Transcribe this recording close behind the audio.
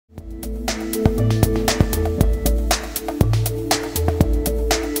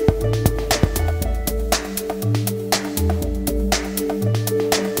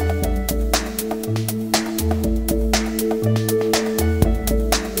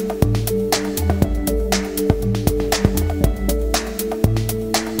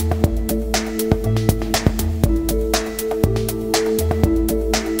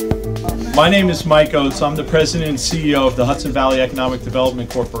name is Mike Oates. I'm the President and CEO of the Hudson Valley Economic Development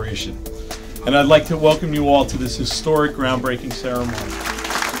Corporation. And I'd like to welcome you all to this historic groundbreaking ceremony.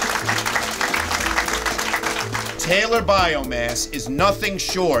 Taylor Biomass is nothing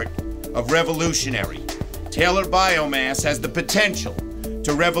short of revolutionary. Taylor Biomass has the potential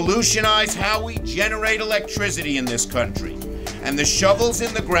to revolutionize how we generate electricity in this country. And the shovels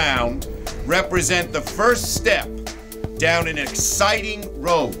in the ground represent the first step down an exciting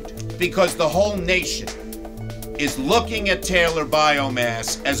road, because the whole nation is looking at Taylor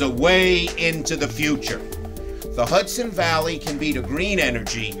Biomass as a way into the future. The Hudson Valley can be to green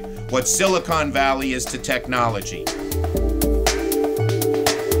energy what Silicon Valley is to technology.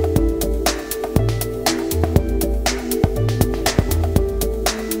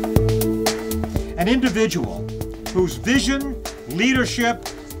 An individual whose vision, leadership,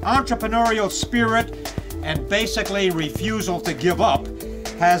 entrepreneurial spirit, and basically refusal to give up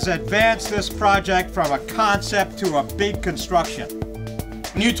has advanced this project from a concept to a big construction.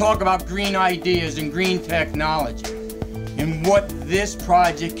 When you talk about green ideas and green technology and what this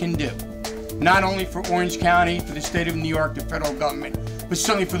project can do, not only for Orange County, for the state of New York, the federal government, but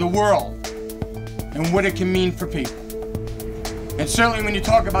certainly for the world, and what it can mean for people. And certainly when you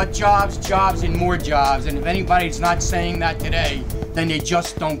talk about jobs, jobs, and more jobs, and if anybody's not saying that today, then they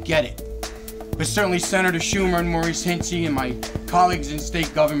just don't get it. But certainly Senator Schumer and Maurice Hinchey and my colleagues in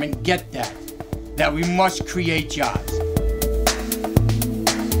state government get that we must create jobs.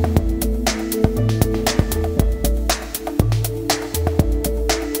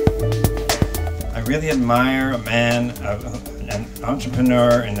 I really admire a man, an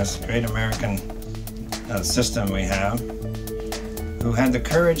entrepreneur in this great American system we have, who had the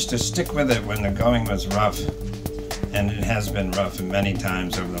courage to stick with it when the going was rough. And it has been rough many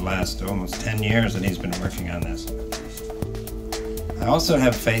times over the last almost 10 years that he's been working on this. I also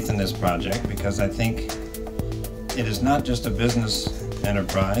have faith in this project because I think it is not just a business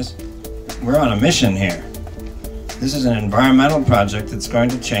enterprise. We're on a mission here. This is an environmental project that's going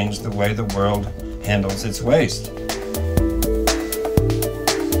to change the way the world handles its waste.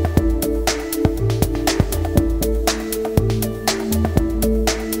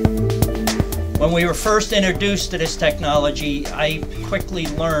 When we were first introduced to this technology, I quickly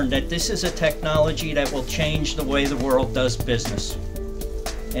learned that this is a technology that will change the way the world does business.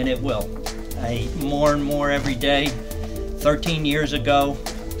 And it will. More and more every day. 13 years ago,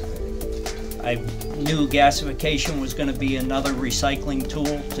 I knew gasification was going to be another recycling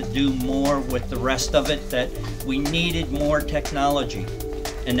tool to do more with the rest of it, that we needed more technology.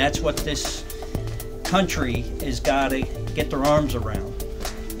 And that's what this country has got to get their arms around.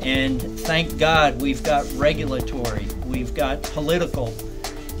 And thank God we've got regulatory, we've got political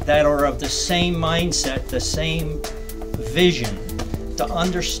that are of the same mindset, the same vision, to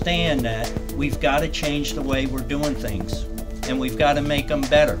understand that we've got to change the way we're doing things and we've got to make them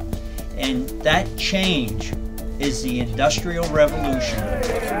better. And that change is the Industrial Revolution.